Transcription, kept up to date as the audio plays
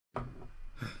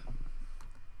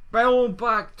Welcome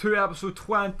back to episode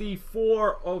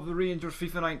 24 of the Rangers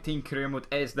FIFA 19 career mode.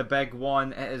 It is the big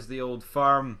one, it is the old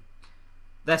firm.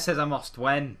 This is a must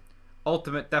win.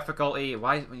 Ultimate difficulty.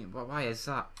 Why is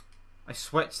that? I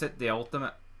switched it to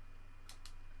ultimate.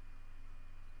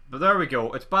 But there we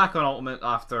go. It's back on ultimate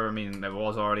after, it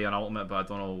was already on ultimate, but I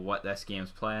don't know what this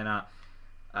game's playing at.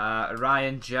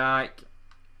 Ryan, Jack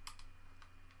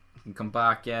can come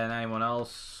back in. Anyone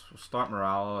else? We'll start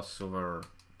Morales over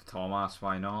Thomas,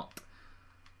 why not?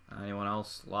 Anyone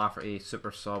else? Lafferty,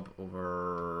 super sub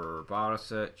over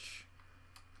Barisic.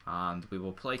 And we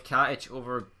will play Katic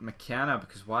over McKenna,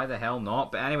 because why the hell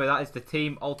not? But anyway, that is the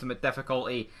team. Ultimate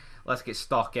difficulty. Let's get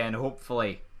stuck in.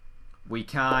 Hopefully we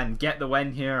can get the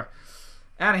win here.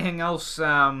 Anything else?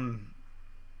 A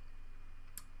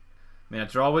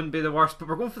draw wouldn't be the worst, but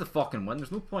we're going for the fucking win.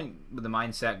 There's no point with the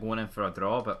mindset going in for a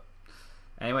draw, but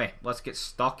anyway, let's get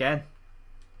stuck in.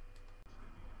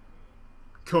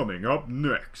 Coming up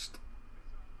next,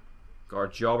 got our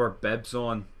jobber bibs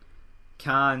on.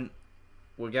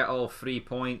 We'll get all 3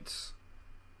 points.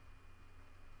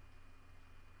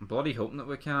 I'm bloody hoping that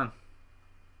we can.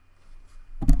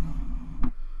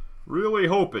 Really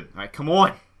hoping. Right, come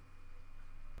on.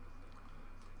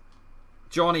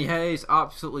 Johnny Hayes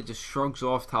absolutely just shrugs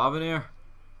off Tavernier.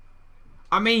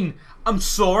 I'm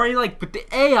sorry, but the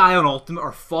AI on Ultimate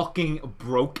are fucking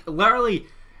broke. Literally,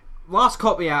 last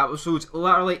couple of episodes,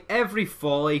 literally every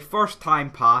volley, first time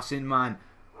passing, man,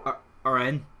 are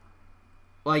in.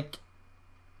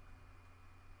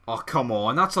 Oh come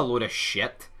on, that's a load of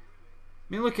shit.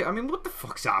 What the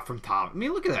fuck's that from Tab?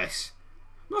 Look at this.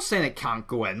 I'm not saying it can't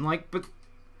go in, but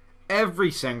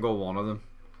every single one of them.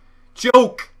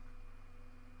 Joke!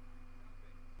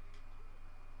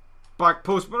 Back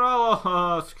post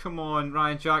Morales. Come on,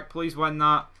 Ryan Jack, please win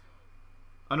that.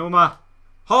 Anoma.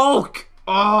 Hulk!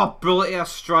 Oh, bullet air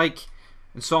strike.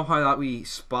 And somehow that wee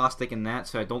spastic in net,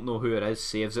 so I don't know who it is,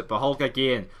 saves it. But Hulk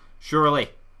again. Surely.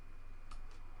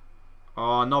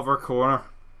 Oh, another corner.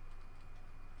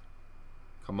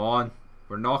 Come on.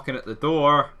 We're knocking at the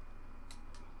door.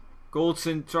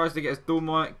 Goldson tries to get his dome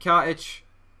on it. Katic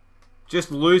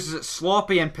just loses it.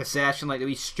 Sloppy in possession like the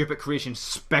wee stupid Croatian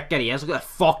spigot he is. Look at the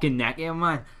fucking neck of him,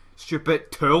 man.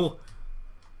 Stupid tool.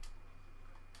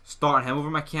 Starting him over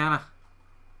McKenna.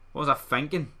 What was I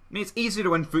thinking? It's easier to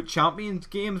win Foot Champions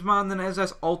games, man, than it is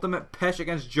this ultimate pish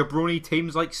against jabroni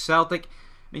teams like Celtic.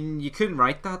 You couldn't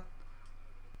write that.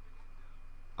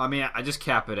 I just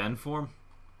kept it in for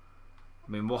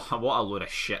him. What a load of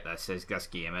shit this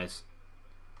game is.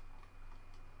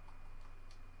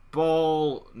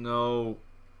 Ball, no.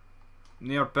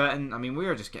 Near bitten. We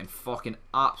are just getting fucking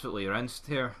absolutely rinsed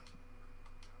here.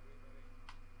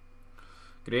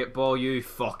 Great ball, you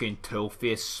fucking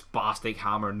tool-face, spastic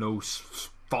hammer nose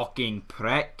fucking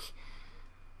prick.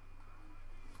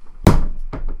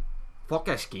 Fuck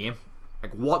this game.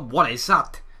 What is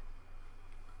that?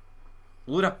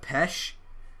 Load of pish.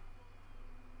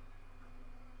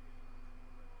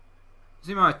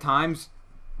 See how many times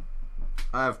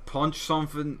I've punched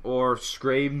something or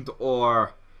screamed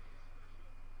or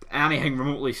anything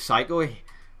remotely psycho-y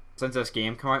since this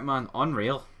game came out, man.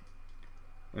 Unreal.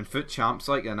 And Foot Champs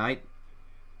the night.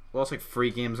 Lost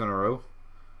 3 games in a row.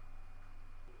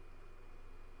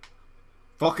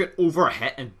 Fucking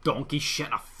overhit and donkey shit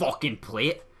in a fucking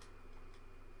plate.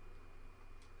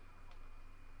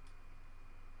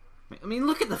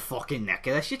 Look at the fucking neck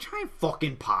of this. You try and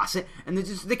fucking pass it and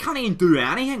they can't even do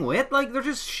anything with it. They're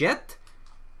just shit.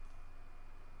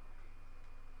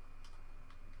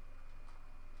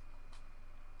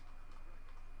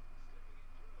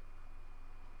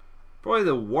 Probably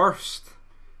the worst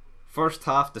first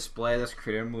half display of this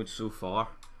career mode so far.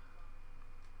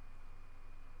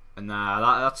 And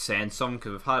that's saying something,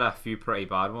 because we've had a few pretty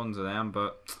bad ones of them.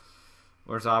 But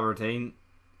where's Aberdeen?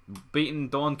 Beating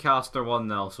Doncaster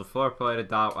 1-0. So fair play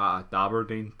to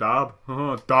Aberdeen. Dab.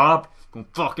 Dab. Go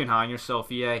fucking hang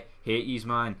yourself, EA. Hate yous,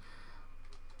 man.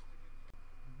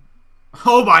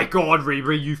 Oh my god,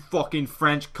 Ribery, you fucking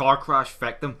French car crash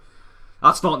victim.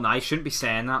 That's not nice, shouldn't be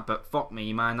saying that, but fuck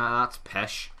me, man, that's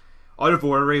pish. Out of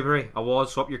order, Ribery. I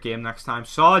was. Swap your game next time,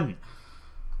 son.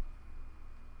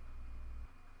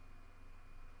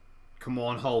 Come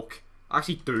on, Hulk.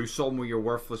 Actually do something with your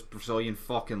worthless Brazilian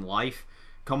fucking life.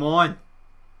 Come on.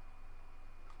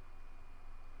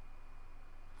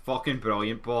 Fucking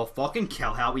brilliant ball. Fucking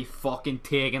kill how we fucking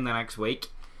taking the next week.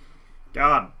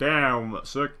 God damn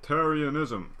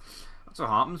sectarianism. That's what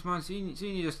happens, man. See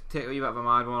you just take a wee bit of a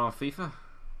mad one off FIFA.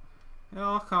 It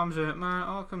all comes out, man. It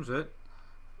all comes out.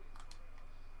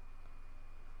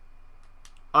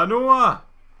 Anoa!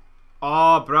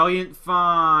 Oh, brilliant,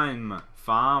 fam.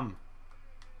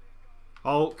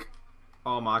 Hulk.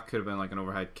 Oh, my, could have been like an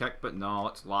overhead kick, but no,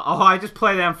 it's oh, I just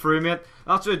play them through, mate.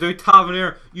 That's what I do,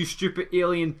 Tavernier, you stupid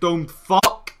alien domed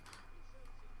fuck.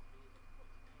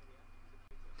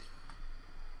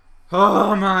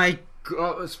 Oh my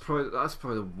god, that's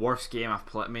probably the worst game I've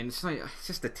played. I mean, it's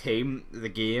just the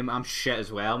game. I'm shit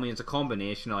as well. I mean, it's a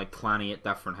combination of like 28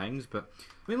 different things, but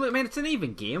I mean, it's an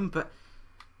even game, but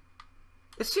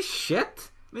it's just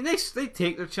shit. I mean, they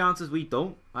take their chances, we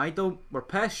don't. I don't. We're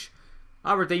pish.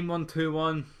 Aberdeen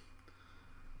 1-2-1.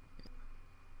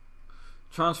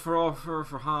 Transfer offer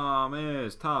for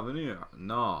James Tavernier.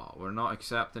 No, we're not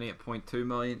accepting 8.2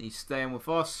 million. He's staying with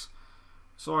us.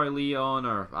 Sorry, Leon,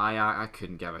 or I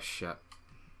couldn't give a shit.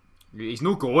 He's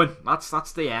no going. That's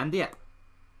the end of it.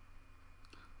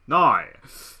 Now,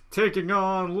 taking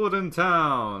on Luton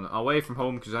Town away from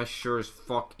home, because I sure as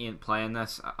fuck ain't playing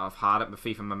this. I've had it with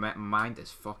FIFA. My mind is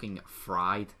fucking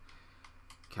fried.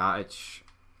 Katic,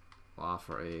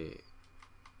 Lafferty,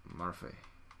 Murphy.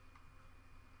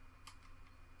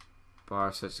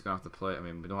 Barisic is going to have to play. I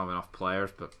mean, we don't have enough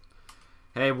players, but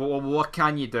hey, what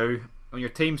can you do? When your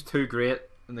team's too great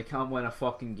and they can't win a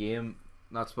fucking game,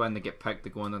 that's when they get picked to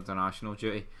go on international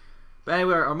duty. But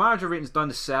anyway, our manager rating's down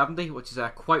to 70, which is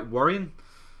quite worrying.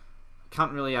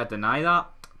 Can't really deny that.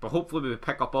 But hopefully we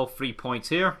pick up all 3 points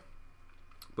here.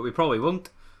 But we probably won't.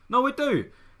 No, we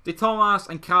do. De Thomas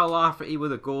and Cal Lafferty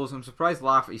with the goals. I'm surprised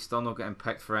Lafferty's still not getting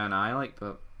picked for NI, like,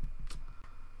 but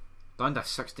down to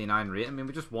 69 rating. I mean,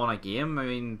 we just won a game. I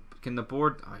mean, can the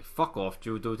board... Oh, fuck off,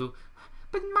 Joe Dodo.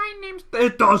 But my name's...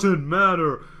 It doesn't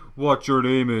matter what your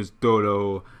name is,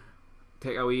 Dodo.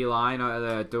 Take a wee line out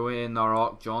of the Dwayne The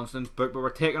Rock Johnson's book, but we're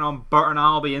taking on Burton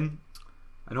Albion.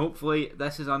 And hopefully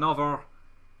this is another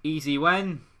easy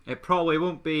win. It probably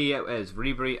won't be. It is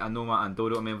Ribery, Anoma and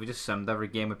Dodo. I mean, if we just simmed every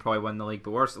game, we'd probably win the league.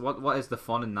 But what is the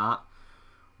fun in that?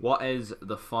 What is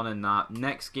the fun in that?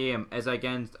 Next game is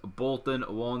against Bolton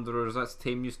Wanderers. That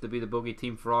team used to be the bogey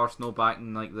team for Arsenal back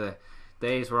in like the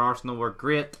days where Arsenal were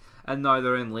great, and now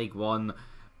they're in League One,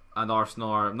 and Arsenal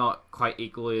are not quite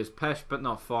equally as pish, but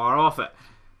not far off it.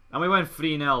 And we win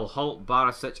 3-0. Holt,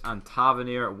 Barisic and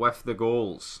Tavernier with the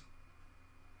goals.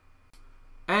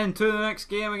 And to the next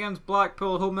game against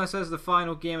Blackpool. Home. This is the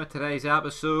final game of today's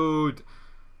episode.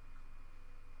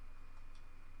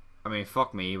 I mean,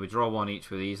 fuck me, we draw one each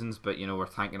with Easons, but you know, we're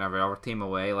tanking every other team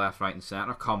away, left, right and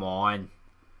centre. Come on.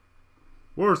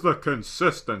 Where's the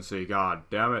consistency, god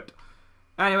damn it?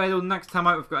 Anyway, though, next time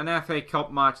out we've got an FA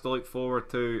Cup match to look forward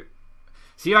to.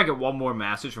 See, I get one more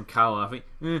message from Kyle Laffy.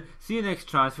 See you next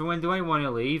transfer window, I want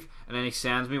to leave. And then he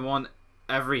sends me one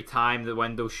every time the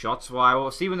window shuts. Well, I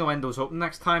will see when the window's open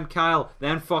next time, Kyle.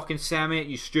 Then fucking send me it,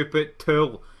 you stupid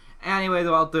tool. Anyway,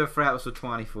 though, I'll do it for episode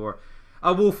 24.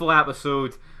 A woeful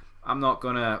episode. I'm not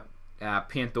going to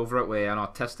paint over it with an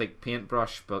autistic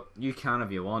paintbrush, but you can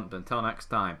if you want. But until next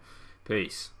time,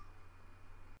 peace.